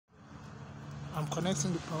I'm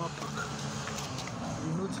connecting the power pack.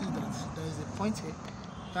 You notice that there is a point here.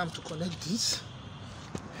 Time to connect this.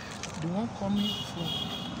 The one coming from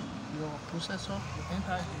your processor will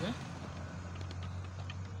enter here.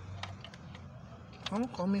 The one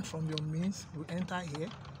coming from your mains will enter here.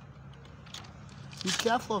 Be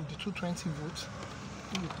careful of the 220 volts.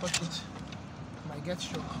 If you touch it, you might get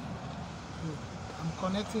shock. So I'm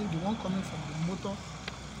connecting the one coming from the motor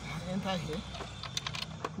will enter here.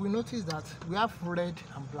 We notice that we have red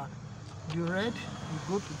and black. The red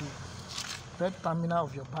will go to the red terminal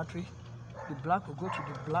of your battery. The black will go to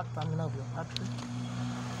the black terminal of your battery.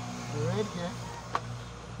 The red here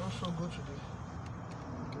will also go to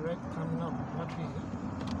the red terminal of the battery here.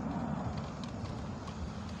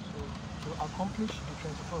 So to accomplish the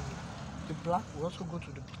 24 volt, the black will also go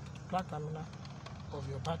to the black terminal of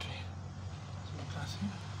your battery. So you can see.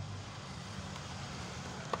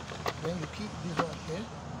 Then you keep this one here.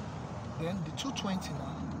 Then the 220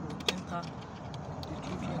 now will enter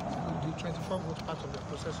the 24 volt part of the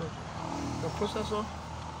processor. The processor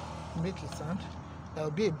makes a sound. There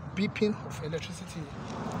will be a beeping of electricity.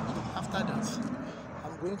 So after that,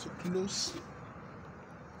 I'm going to close.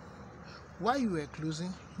 While you are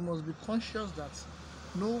closing, you must be conscious that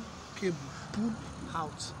no cable pull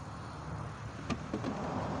out.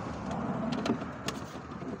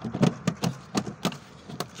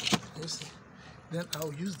 Then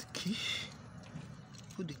I'll use the key.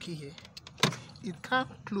 Put the key here. It can't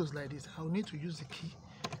close like this. I'll need to use the key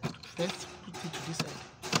to first put it to this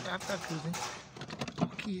side. After closing, I'll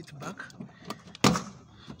key it back.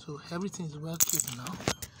 So everything is well keyed now.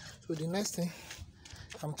 So the next thing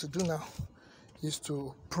I'm to do now is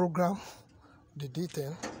to program the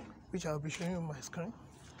D10, which I'll be showing you on my screen.